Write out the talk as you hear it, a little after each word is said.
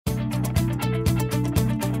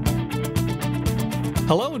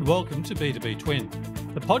Hello and welcome to B2B Twin,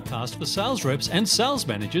 the podcast for sales reps and sales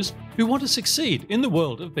managers who want to succeed in the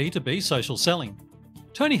world of B2B social selling.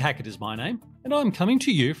 Tony Hackett is my name, and I'm coming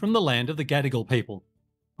to you from the land of the Gadigal people.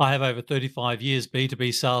 I have over 35 years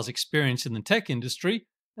B2B sales experience in the tech industry,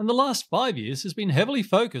 and the last 5 years has been heavily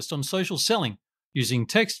focused on social selling using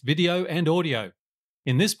text, video, and audio.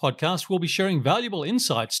 In this podcast, we'll be sharing valuable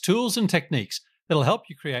insights, tools, and techniques that'll help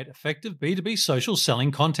you create effective B2B social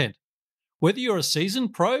selling content. Whether you're a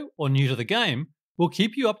seasoned pro or new to the game, we'll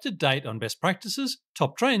keep you up to date on best practices,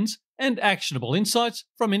 top trends, and actionable insights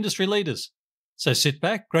from industry leaders. So sit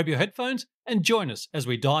back, grab your headphones, and join us as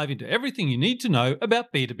we dive into everything you need to know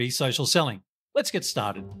about B2B social selling. Let's get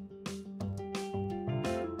started.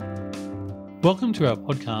 Welcome to our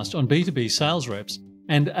podcast on B2B sales reps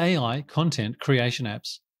and AI content creation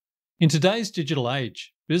apps. In today's digital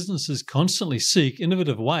age, businesses constantly seek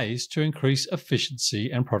innovative ways to increase efficiency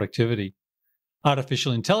and productivity.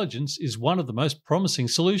 Artificial intelligence is one of the most promising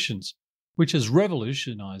solutions, which has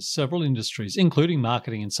revolutionized several industries, including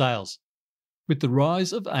marketing and sales. With the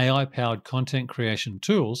rise of AI-powered content creation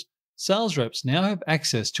tools, sales reps now have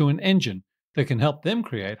access to an engine that can help them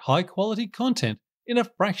create high-quality content in a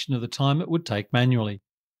fraction of the time it would take manually.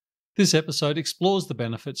 This episode explores the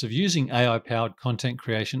benefits of using AI-powered content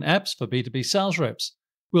creation apps for B2B sales reps.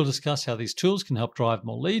 We'll discuss how these tools can help drive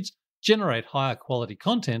more leads, generate higher quality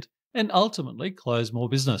content, and ultimately close more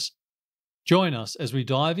business. Join us as we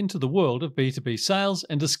dive into the world of B2B sales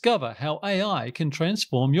and discover how AI can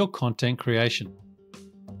transform your content creation.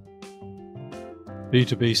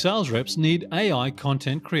 B2B sales reps need AI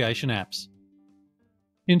content creation apps.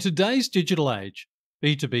 In today's digital age,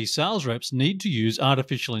 B2B sales reps need to use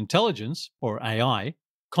artificial intelligence, or AI,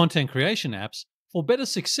 content creation apps for better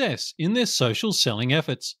success in their social selling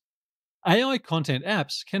efforts. AI content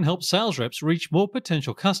apps can help sales reps reach more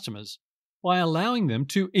potential customers by allowing them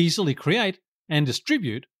to easily create and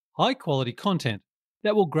distribute high-quality content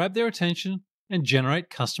that will grab their attention and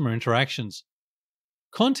generate customer interactions.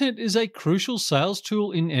 Content is a crucial sales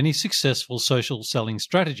tool in any successful social selling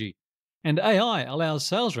strategy, and AI allows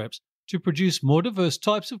sales reps to produce more diverse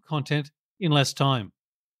types of content in less time.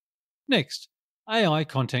 Next, AI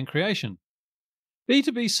content creation.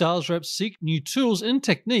 B2B sales reps seek new tools and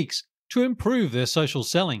techniques to improve their social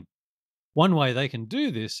selling. One way they can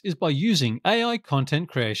do this is by using AI content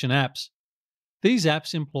creation apps. These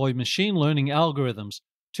apps employ machine learning algorithms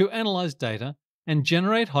to analyze data and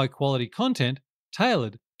generate high-quality content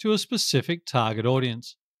tailored to a specific target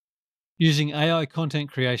audience. Using AI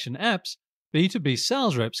content creation apps, B2B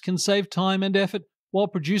sales reps can save time and effort while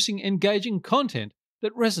producing engaging content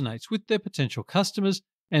that resonates with their potential customers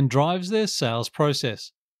and drives their sales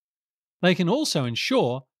process. They can also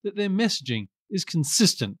ensure that their messaging is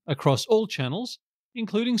consistent across all channels,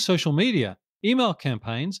 including social media, email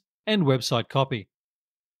campaigns, and website copy.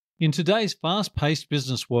 In today's fast-paced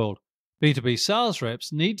business world, B2B sales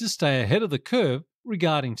reps need to stay ahead of the curve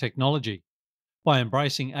regarding technology. By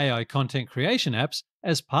embracing AI content creation apps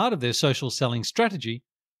as part of their social selling strategy,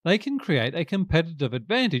 they can create a competitive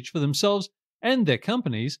advantage for themselves and their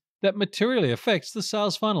companies that materially affects the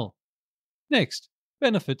sales funnel. Next,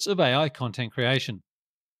 benefits of AI content creation.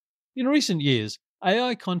 In recent years,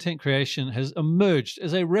 AI content creation has emerged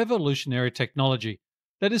as a revolutionary technology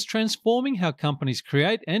that is transforming how companies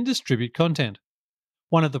create and distribute content.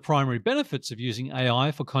 One of the primary benefits of using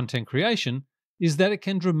AI for content creation is that it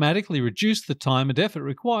can dramatically reduce the time and effort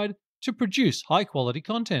required to produce high-quality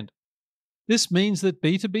content. This means that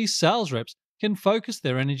B2B sales reps can focus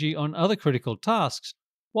their energy on other critical tasks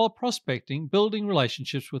while prospecting, building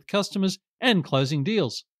relationships with customers, and closing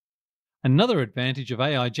deals. Another advantage of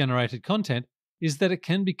AI-generated content is that it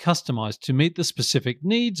can be customized to meet the specific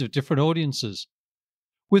needs of different audiences.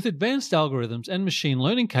 With advanced algorithms and machine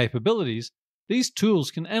learning capabilities, these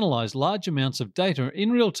tools can analyze large amounts of data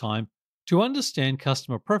in real time to understand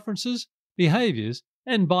customer preferences, behaviors,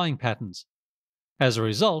 and buying patterns. As a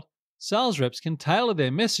result, sales reps can tailor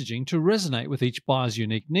their messaging to resonate with each buyer's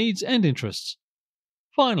unique needs and interests.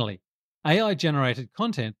 Finally, AI-generated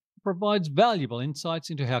content provides valuable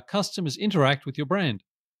insights into how customers interact with your brand.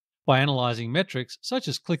 By analyzing metrics such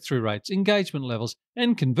as click-through rates, engagement levels,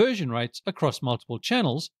 and conversion rates across multiple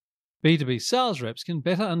channels, B2B sales reps can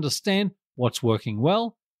better understand what's working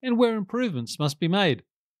well and where improvements must be made.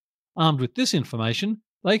 Armed with this information,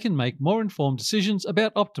 they can make more informed decisions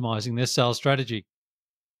about optimizing their sales strategy.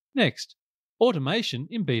 Next, automation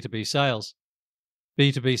in B2B sales.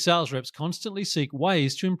 B2B sales reps constantly seek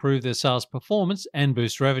ways to improve their sales performance and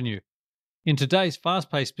boost revenue. In today's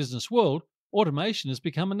fast-paced business world, automation has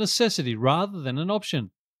become a necessity rather than an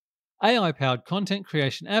option. AI-powered content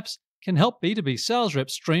creation apps can help B2B sales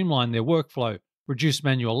reps streamline their workflow, reduce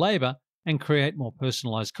manual labor, and create more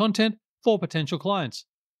personalized content for potential clients.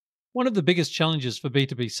 One of the biggest challenges for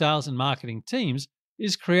B2B sales and marketing teams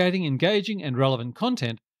is creating engaging and relevant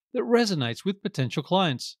content that resonates with potential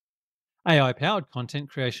clients. AI powered content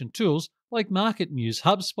creation tools like MarketMuse,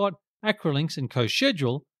 HubSpot, Acrolinks, and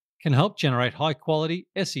CoSchedule can help generate high quality,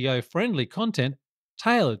 SEO friendly content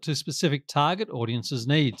tailored to specific target audiences'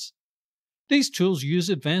 needs. These tools use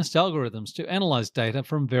advanced algorithms to analyze data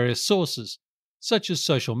from various sources, such as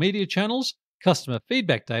social media channels, customer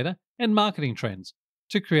feedback data, and marketing trends,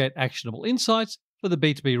 to create actionable insights for the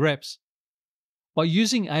B2B reps. By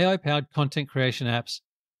using AI powered content creation apps,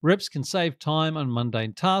 reps can save time on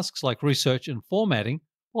mundane tasks like research and formatting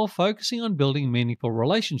while focusing on building meaningful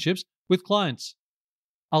relationships with clients.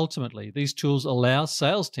 Ultimately, these tools allow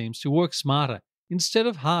sales teams to work smarter instead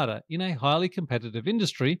of harder in a highly competitive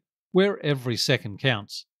industry where every second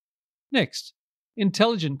counts. Next,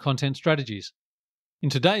 intelligent content strategies. In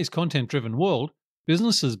today's content driven world,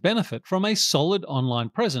 businesses benefit from a solid online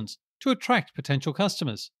presence to attract potential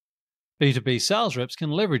customers. B2B sales reps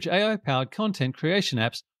can leverage AI powered content creation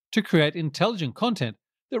apps to create intelligent content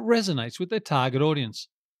that resonates with their target audience.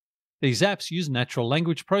 These apps use natural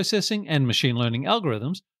language processing and machine learning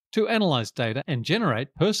algorithms to analyze data and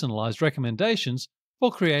generate personalized recommendations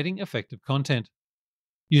for creating effective content.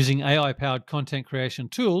 Using AI powered content creation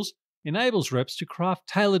tools enables reps to craft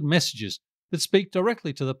tailored messages that speak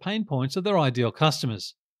directly to the pain points of their ideal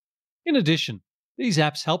customers. In addition, these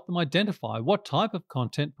apps help them identify what type of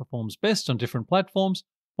content performs best on different platforms,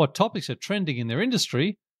 what topics are trending in their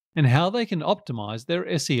industry, and how they can optimize their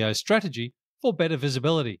SEO strategy for better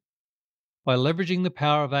visibility. By leveraging the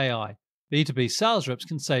power of AI, B2B sales reps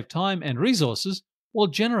can save time and resources while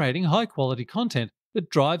generating high quality content that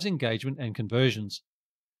drives engagement and conversions.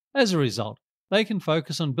 As a result, they can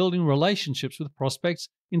focus on building relationships with prospects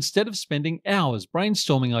instead of spending hours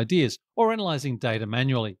brainstorming ideas or analyzing data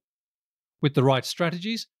manually. With the right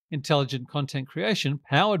strategies, intelligent content creation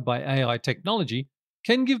powered by AI technology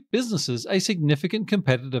can give businesses a significant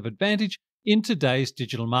competitive advantage in today's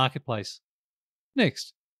digital marketplace.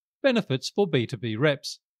 Next, benefits for B2B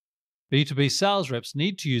reps. B2B sales reps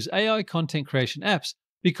need to use AI content creation apps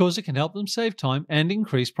because it can help them save time and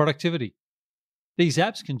increase productivity. These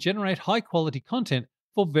apps can generate high-quality content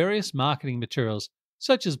for various marketing materials,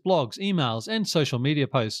 such as blogs, emails, and social media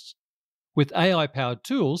posts. With AI-powered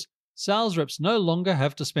tools, sales reps no longer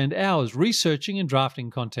have to spend hours researching and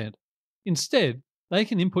drafting content. Instead, they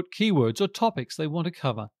can input keywords or topics they want to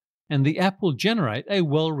cover, and the app will generate a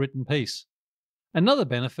well-written piece. Another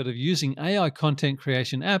benefit of using AI content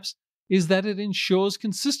creation apps is that it ensures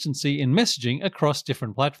consistency in messaging across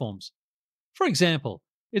different platforms. For example,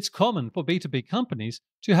 it's common for B2B companies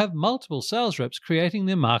to have multiple sales reps creating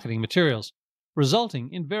their marketing materials, resulting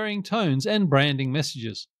in varying tones and branding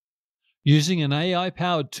messages. Using an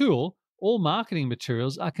AI-powered tool, all marketing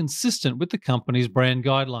materials are consistent with the company's brand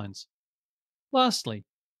guidelines. Lastly,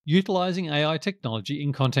 utilizing AI technology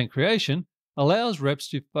in content creation allows reps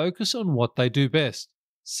to focus on what they do best,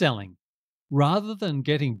 selling, rather than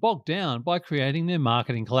getting bogged down by creating their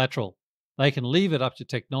marketing collateral. They can leave it up to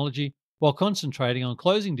technology while concentrating on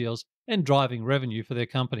closing deals and driving revenue for their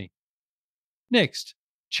company. Next,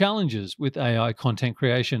 challenges with AI content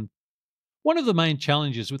creation. One of the main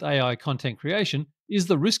challenges with AI content creation is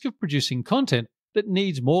the risk of producing content that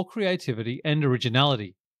needs more creativity and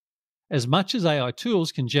originality. As much as AI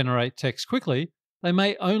tools can generate text quickly, they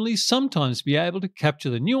may only sometimes be able to capture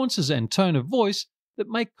the nuances and tone of voice that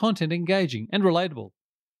make content engaging and relatable.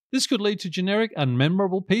 This could lead to generic,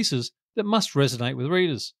 unmemorable pieces that must resonate with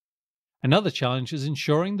readers. Another challenge is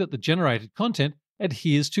ensuring that the generated content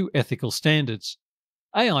adheres to ethical standards.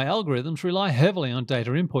 AI algorithms rely heavily on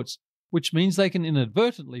data inputs, which means they can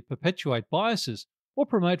inadvertently perpetuate biases or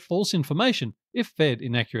promote false information if fed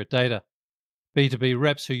inaccurate data. B2B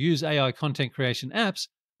reps who use AI content creation apps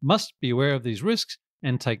must be aware of these risks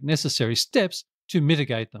and take necessary steps to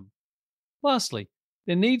mitigate them. Lastly,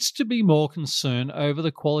 there needs to be more concern over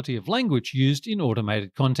the quality of language used in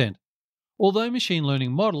automated content. Although machine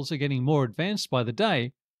learning models are getting more advanced by the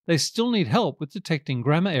day, they still need help with detecting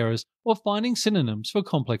grammar errors or finding synonyms for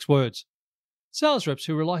complex words. Sales reps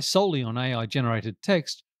who rely solely on AI-generated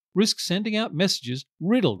text risk sending out messages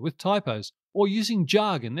riddled with typos or using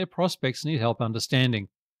jargon their prospects need help understanding,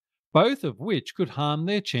 both of which could harm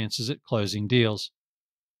their chances at closing deals.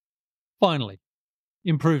 Finally,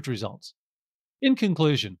 improved results. In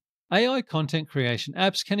conclusion, AI content creation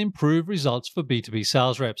apps can improve results for B2B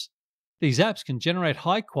sales reps. These apps can generate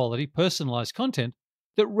high-quality, personalized content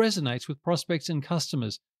that resonates with prospects and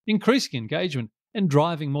customers, increasing engagement and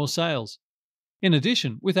driving more sales. In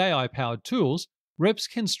addition, with AI-powered tools, reps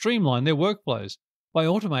can streamline their workflows by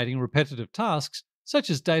automating repetitive tasks such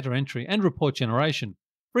as data entry and report generation,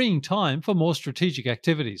 freeing time for more strategic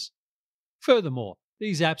activities. Furthermore,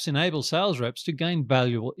 these apps enable sales reps to gain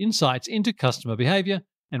valuable insights into customer behavior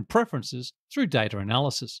and preferences through data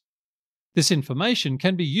analysis. This information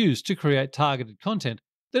can be used to create targeted content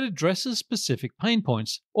that addresses specific pain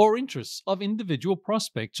points or interests of individual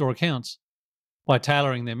prospects or accounts. By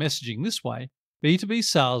tailoring their messaging this way, B2B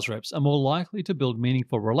sales reps are more likely to build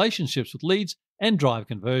meaningful relationships with leads and drive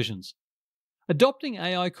conversions. Adopting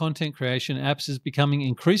AI content creation apps is becoming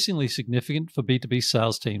increasingly significant for B2B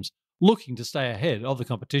sales teams looking to stay ahead of the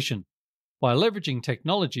competition. By leveraging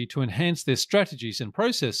technology to enhance their strategies and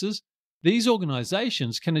processes, these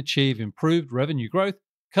organizations can achieve improved revenue growth,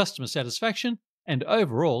 customer satisfaction, and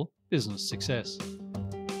overall business success.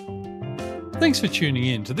 Thanks for tuning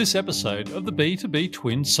in to this episode of the B2B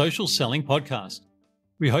Twin Social Selling Podcast.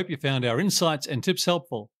 We hope you found our insights and tips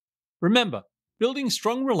helpful. Remember, building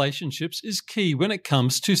strong relationships is key when it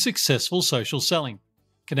comes to successful social selling.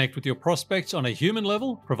 Connect with your prospects on a human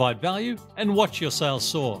level, provide value, and watch your sales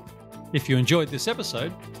soar. If you enjoyed this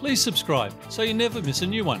episode, please subscribe so you never miss a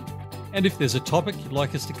new one. And if there's a topic you'd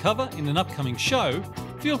like us to cover in an upcoming show,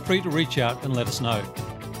 feel free to reach out and let us know.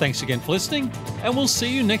 Thanks again for listening, and we'll see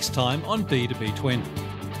you next time on B2B Twin.